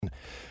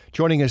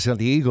Joining us on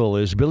the Eagle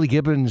is Billy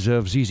Gibbons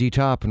of ZZ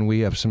Top, and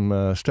we have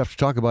some stuff to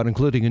talk about,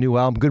 including a new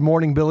album. Good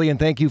morning, Billy, and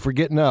thank you for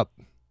getting up.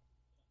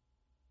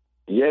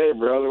 Yay,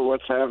 brother.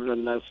 What's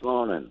happening this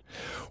morning?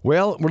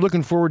 Well, we're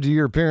looking forward to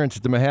your appearance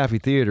at the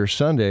Mahaffey Theater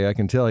Sunday, I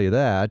can tell you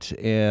that.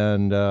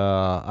 And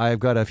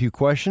I've got a few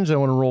questions I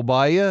want to roll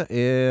by you.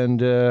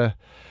 And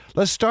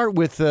let's start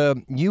with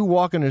you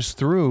walking us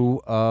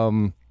through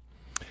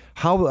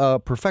how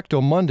Perfecto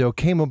Mundo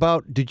came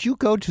about. Did you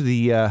go to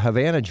the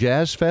Havana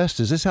Jazz Fest?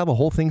 Is this how the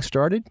whole thing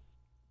started?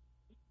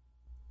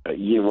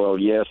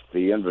 Yes.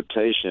 The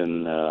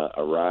invitation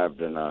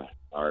arrived in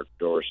our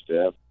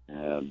doorstep,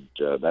 and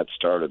that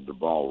started the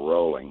ball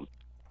rolling.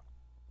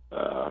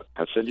 I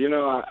said,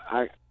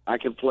 I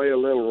can play a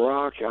little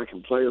rock, I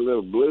can play a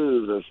little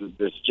blues. I said,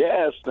 this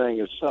jazz thing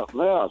is something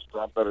else.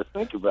 I better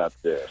think about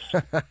this.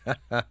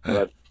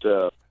 But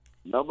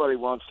nobody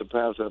wants to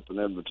pass up an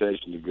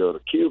invitation to go to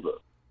Cuba.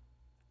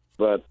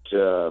 But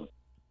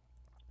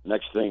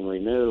next thing we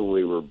knew,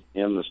 we were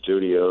in the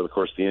studio. Of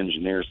course, the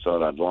engineers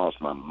thought I'd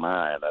lost my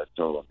mind. I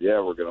told them,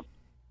 "Yeah, we're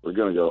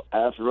gonna go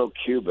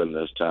Afro-Cuban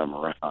this time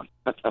around."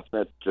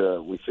 That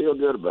we feel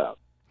good about.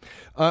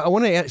 I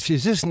want to ask: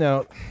 is this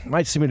now?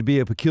 Might seem to be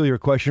a peculiar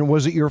question.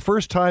 Was it your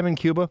first time in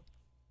Cuba?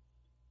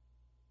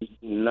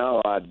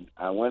 No,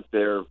 I went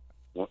there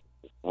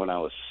when I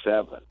was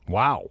 7.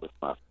 Wow. With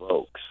my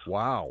folks.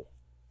 Wow.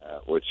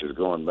 Which is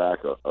going back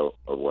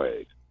a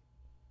ways.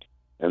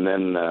 And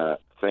then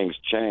things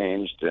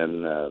changed,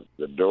 and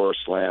the door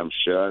slammed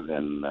shut,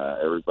 and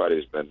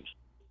everybody's been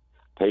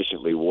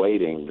patiently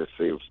waiting to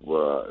see if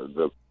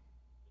the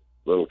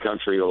little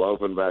country will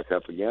open back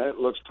up again. It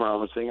looks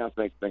promising. I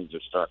think things are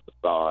starting to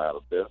thaw out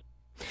a bit.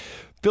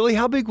 Billy,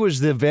 how big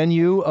was the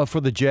venue for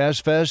the Jazz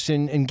Fest?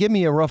 And give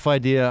me a rough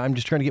idea. I'm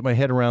just trying to get my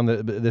head around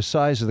the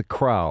size of the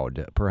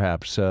crowd,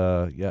 perhaps,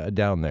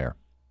 down there.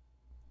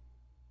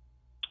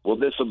 Well,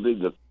 this will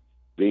be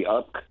the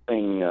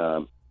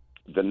upcoming...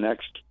 The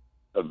next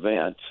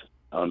event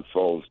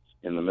unfolds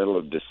in the middle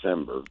of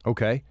December.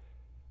 Okay.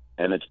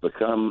 And it's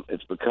become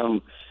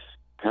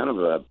kind of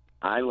a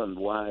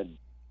island-wide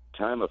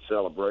time of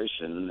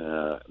celebration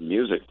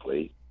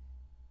musically,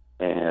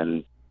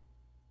 and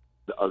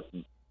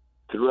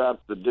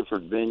throughout the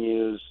different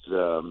venues.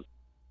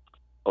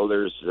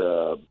 There's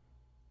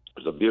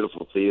a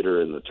beautiful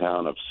theater in the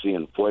town of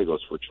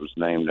Cienfuegos, which was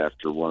named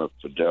after one of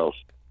Fidel's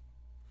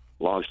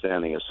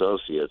longstanding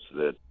associates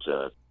that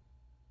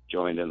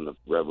joined in the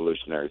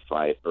revolutionary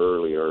fight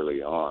early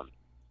on,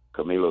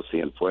 Camilo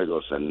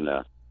Cienfuegos, and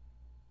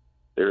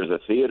there's a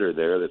theater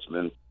there that's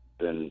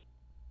been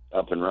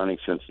up and running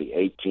since the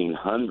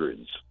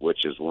 1800s,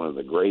 which is one of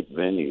the great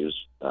venues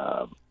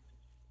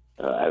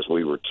as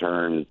we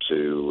return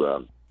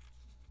to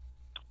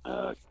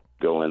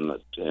go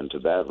into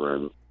that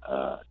room.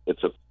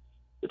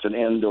 It's an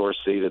indoor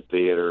seated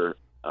theater,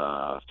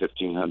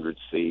 1,500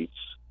 seats,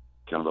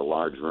 kind of a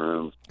large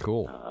room.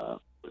 Cool.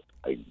 With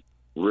a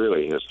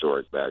really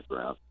historic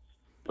background.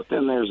 But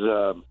then there's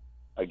a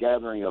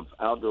gathering of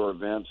outdoor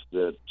events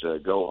that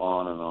go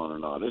on and on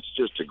and on. It's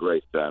just a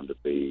great time to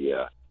be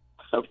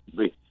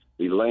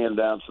laying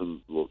down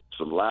some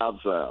loud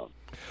sound.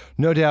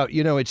 No doubt.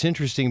 It's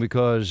interesting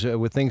because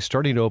with things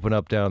starting to open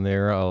up down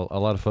there, a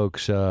lot of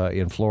folks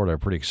in Florida are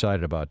pretty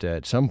excited about that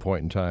at some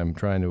point in time,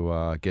 trying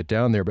to get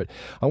down there. But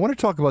I want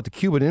to talk about the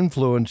Cuban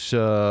influence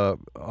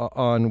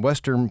on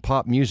Western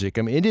pop music.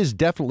 I mean, it is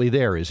definitely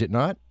there, is it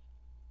not?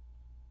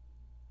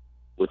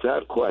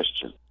 Without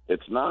question.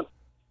 It's not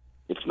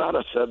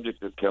a subject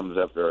that comes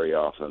up very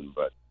often,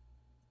 but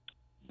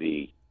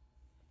the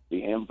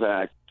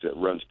impact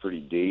runs pretty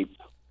deep.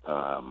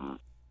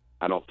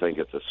 I don't think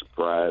it's a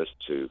surprise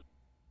to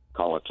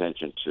call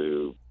attention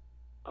to,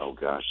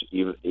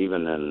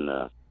 even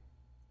in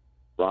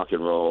rock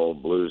and roll,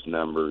 blues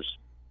numbers,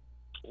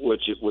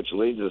 which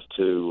leads us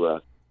to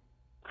a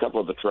couple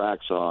of the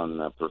tracks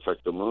on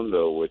Perfecto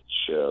Mundo, which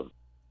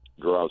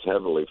draws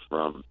heavily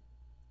from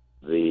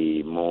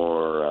the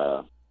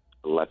more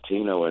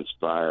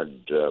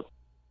Latino-inspired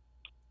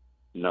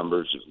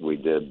numbers. We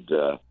did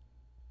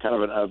kind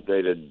of an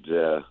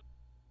updated,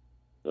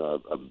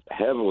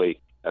 heavily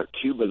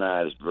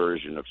Cubanized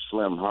version of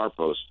Slim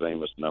Harpo's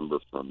famous number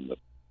from the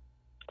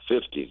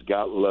 50s,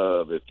 Got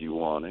Love If You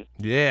Want It.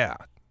 Yeah.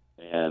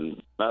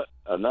 And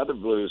another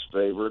blues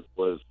favorite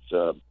was,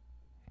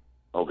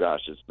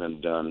 it's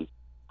been done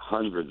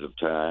hundreds of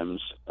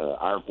times.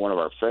 One of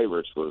our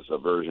favorites was a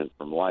version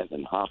from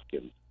Lightning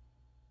Hopkins,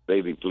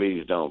 Baby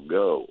Please Don't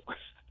Go.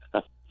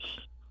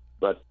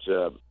 But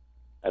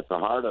at the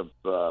heart of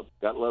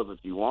Got Love If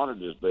You Want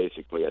It is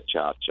basically a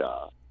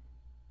cha-cha.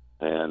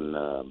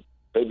 And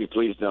Baby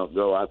Please Don't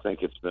Go, I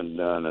think it's been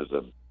done as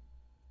a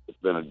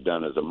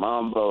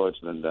mambo, it's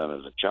been done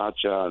as a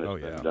cha-cha, and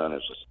it's been done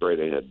as a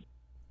straight-ahead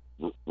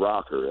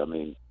rocker. I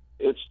mean,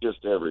 it's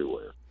just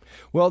everywhere.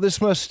 Well, this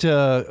must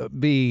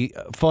be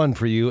fun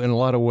for you in a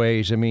lot of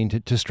ways. I mean,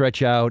 to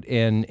stretch out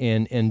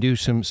and do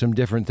some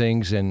different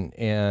things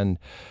and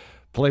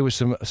play with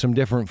some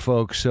different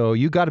folks. So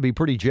you got to be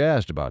pretty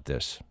jazzed about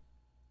this.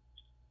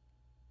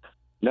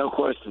 No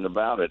question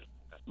about it.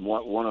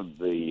 one of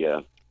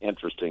the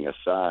interesting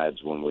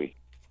asides when we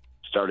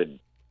started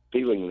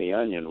peeling the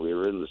onion, we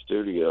were in the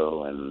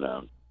studio, and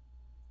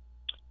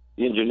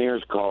the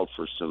engineers called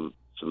for some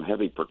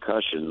heavy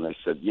percussion. They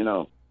said,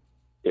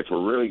 if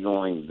we're really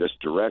going this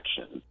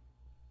direction,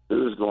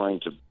 who's going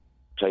to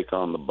take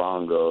on the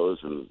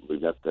bongos? And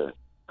we've got the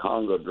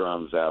Congo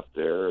drums out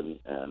there,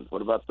 and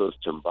what about those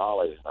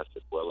timbales? I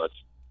said, well,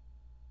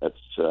 that's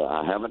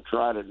I haven't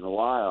tried it in a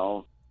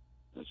while.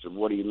 I said,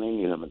 what do you mean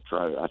you haven't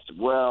tried it? I said,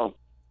 well,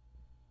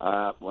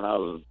 when I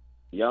was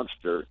a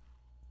youngster,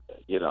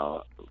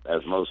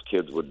 as most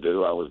kids would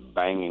do, I was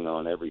banging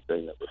on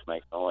everything that would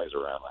make noise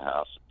around the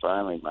house. And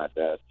finally, my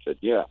dad said,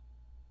 yeah,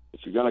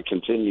 if you're going to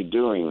continue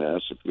doing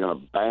this, if you're going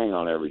to bang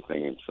on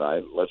everything in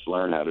sight, let's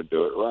learn how to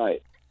do it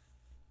right.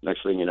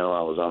 Next thing you know,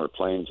 I was on the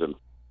planes in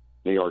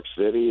New York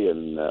City,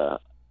 and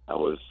I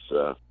was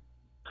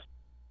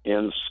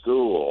in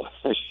school,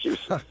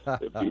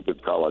 if you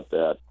could call it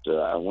that.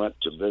 I went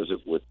to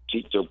visit with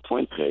Tito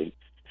Puente,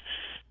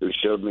 who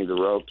showed me the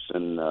ropes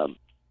and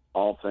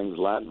all things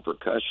Latin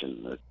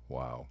percussion.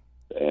 Wow.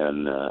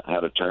 And how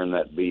to turn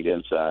that beat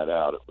inside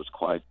out. It was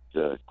quite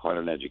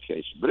an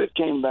education. But it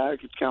came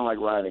back. It's kind of like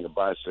riding a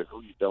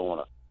bicycle. You don't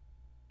want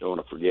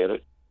to forget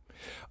it.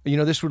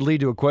 This would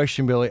lead to a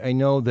question, Billy. I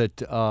know that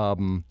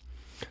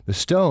the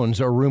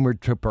Stones are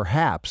rumored to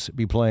perhaps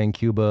be playing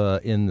Cuba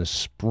in the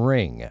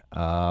spring,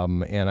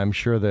 and I'm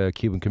sure the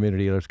Cuban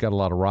community has got a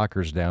lot of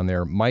rockers down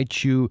there.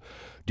 Might you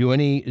do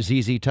any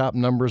ZZ Top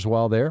numbers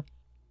while there?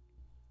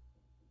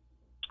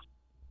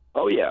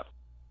 Oh yeah,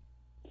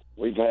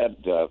 we've had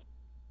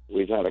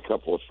a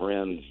couple of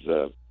friends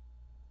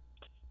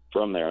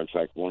from there. In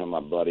fact, one of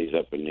my buddies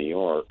up in New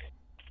York,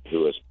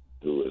 who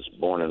was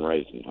born and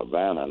raised in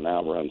Havana,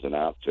 now runs an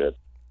outfit.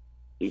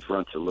 He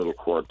fronts a little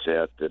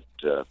quartet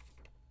that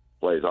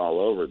plays all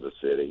over the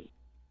city,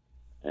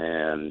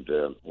 and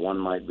one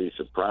might be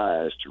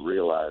surprised to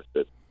realize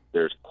that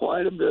there's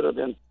quite a bit of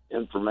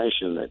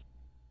information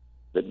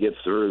that gets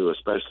through,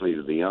 especially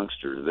to the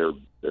youngsters.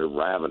 They're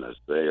ravenous.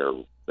 They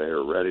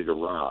are ready to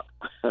rock.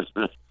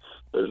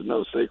 There's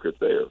no secret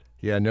there.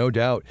 Yeah, no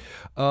doubt.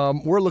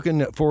 We're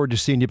looking forward to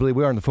seeing you, Billy.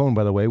 We are on the phone,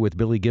 by the way, with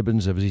Billy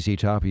Gibbons of ZZ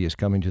Top. He is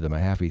coming to the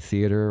Mahaffey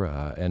Theater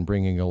and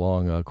bringing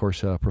along, of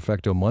course,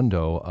 Perfecto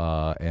Mundo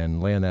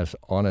and laying that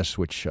on us,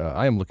 which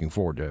I am looking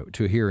forward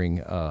to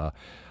hearing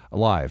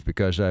live,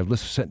 because I've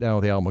sat down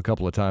with the album a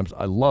couple of times.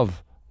 I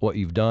love what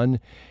you've done,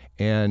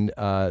 and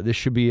this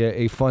should be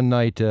a fun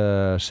night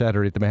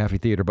Saturday at the Mahaffey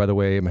Theater. By the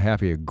way,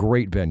 Mahaffey, a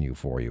great venue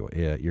for you.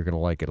 You're going to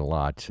like it a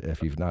lot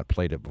if you've not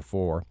played it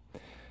before.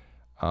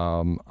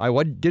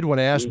 I did want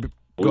to ask.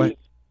 Go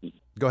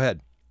ahead.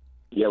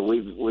 Yeah,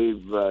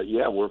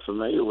 we're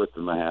familiar with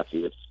the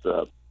Mahaffey.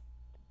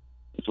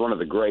 It's one of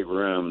the great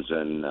rooms,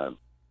 and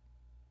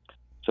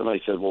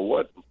somebody said,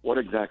 "Well, what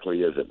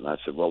exactly is it?" And I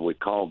said, "Well, we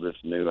call this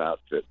new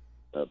outfit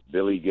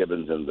Billy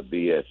Gibbons and the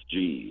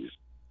BFGs,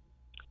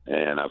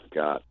 and I've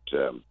got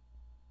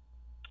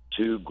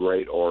two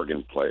great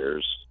organ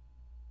players,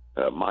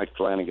 Mike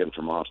Flanagan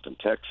from Austin,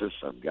 Texas.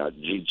 I've got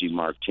Gigi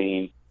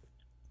Martin,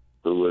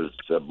 who was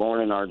born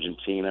in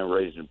Argentina,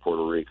 raised in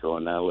Puerto Rico,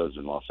 and now lives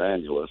in Los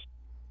Angeles.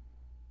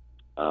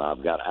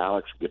 I've got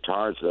Alex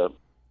Guitarza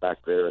back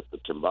there at the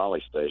timbale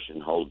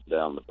station, holding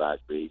down the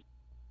backbeat.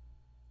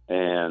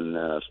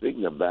 And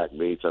speaking of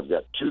backbeats, I've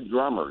got two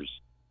drummers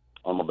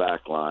on the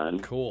back line.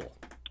 Cool.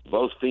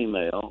 Both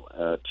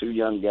female, two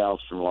young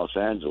gals from Los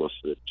Angeles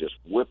that just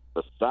whip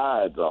the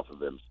sides off of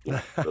them.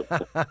 So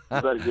you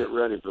better get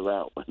ready for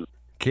that one.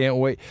 Can't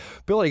wait.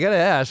 Billy, I got to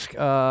ask,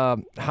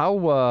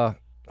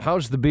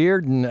 how's the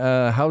beard, and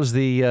how's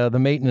the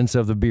maintenance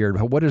of the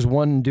beard? What does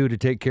one do to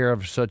take care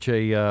of such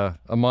a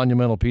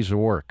monumental piece of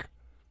work?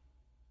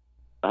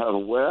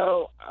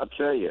 Well, I'll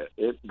tell you,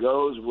 it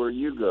goes where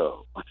you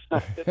go.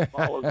 It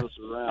follows us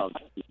around.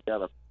 You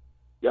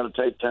gotta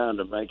take time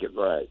to make it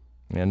right.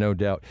 Yeah, no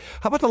doubt.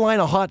 How about the line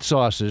of hot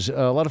sauces?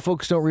 A lot of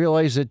folks don't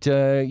realize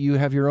that you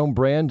have your own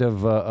brand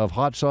of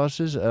hot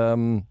sauces.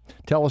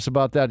 Tell us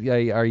about that.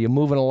 Are you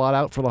moving a lot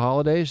out for the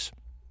holidays?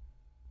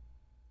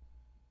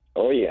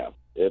 Oh, yeah.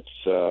 It's,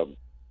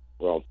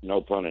 well, no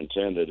pun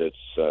intended, it's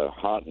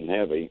hot and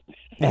heavy.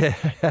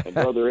 And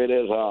brother, it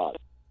is hot.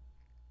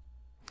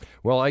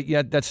 Well,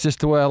 that's just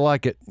the way I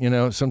like it.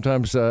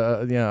 Sometimes,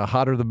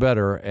 hotter the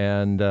better.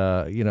 And,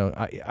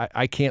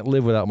 I can't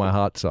live without my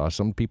hot sauce.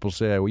 Some people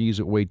say I use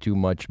it way too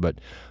much, but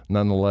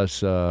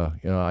nonetheless, I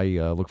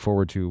look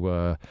forward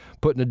to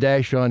putting a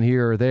dash on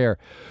here or there.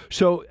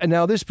 So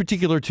now this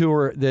particular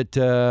tour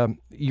that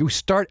you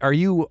start, are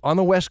you on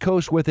the West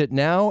Coast with it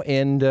now?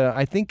 And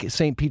I think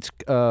St. Pete's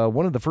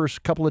one of the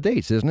first couple of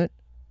dates, isn't it?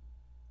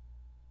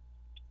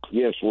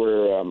 Yes,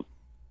 I'm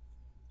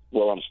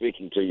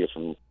speaking to you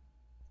from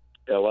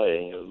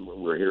L.A.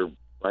 We're here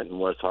right in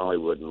West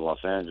Hollywood in Los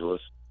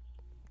Angeles.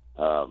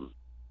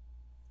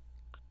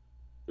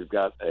 We've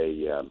got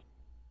a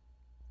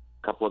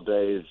couple of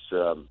days,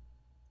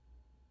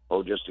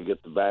 just to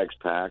get the bags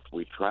packed.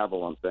 We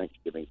travel on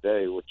Thanksgiving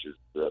Day, which is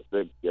a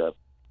big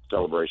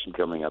celebration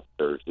coming up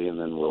Thursday, and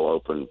then we'll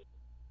open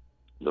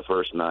the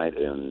first night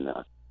in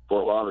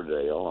Fort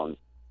Lauderdale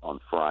on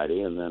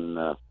Friday, and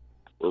then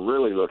we're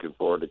really looking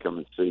forward to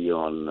coming to see you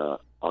on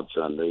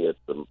Sunday at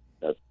the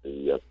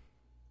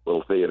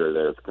little theater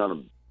there. It's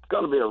going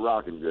to be a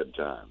rocking good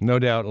time. No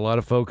doubt. A lot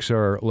of folks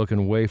are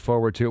looking way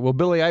forward to it. Well,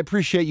 Billy, I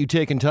appreciate you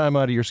taking time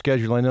out of your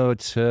schedule. I know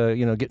it's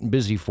getting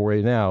busy for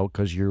you now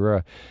because you're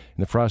in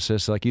the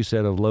process, like you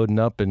said, of loading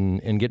up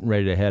and getting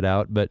ready to head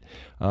out. But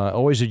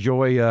always a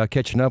joy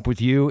catching up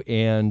with you,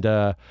 and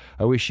I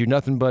wish you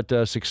nothing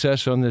but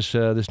success on this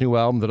new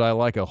album that I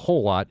like a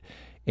whole lot,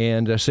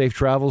 and safe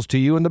travels to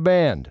you and the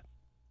band.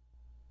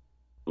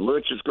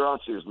 Muchas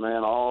gracias,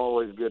 man.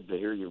 Always good to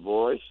hear your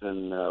voice,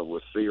 and we'll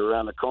see you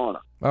around the corner.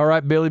 All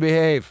right, Billy,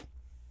 behave.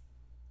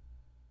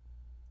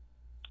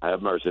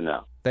 Have mercy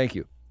now. Thank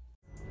you.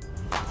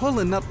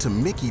 Pulling up to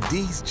Mickey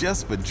D's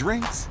just for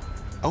drinks?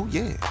 Oh,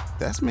 yeah,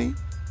 that's me.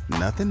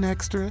 Nothing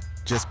extra,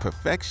 just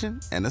perfection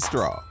and a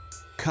straw.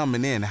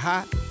 Coming in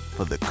hot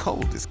for the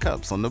coldest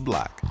cups on the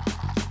block.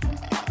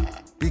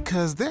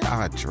 Because there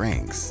are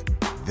drinks.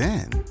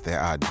 Then there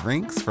are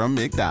drinks from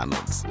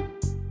McDonald's.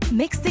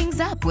 Mix things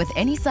up with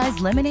any size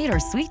lemonade or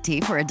sweet tea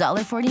for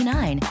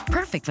 $1.49.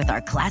 Perfect with our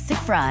classic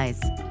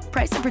fries.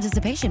 Price and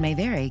participation may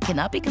vary.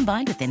 Cannot be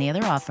combined with any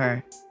other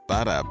offer.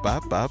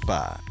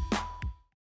 Ba-da-ba-ba-ba.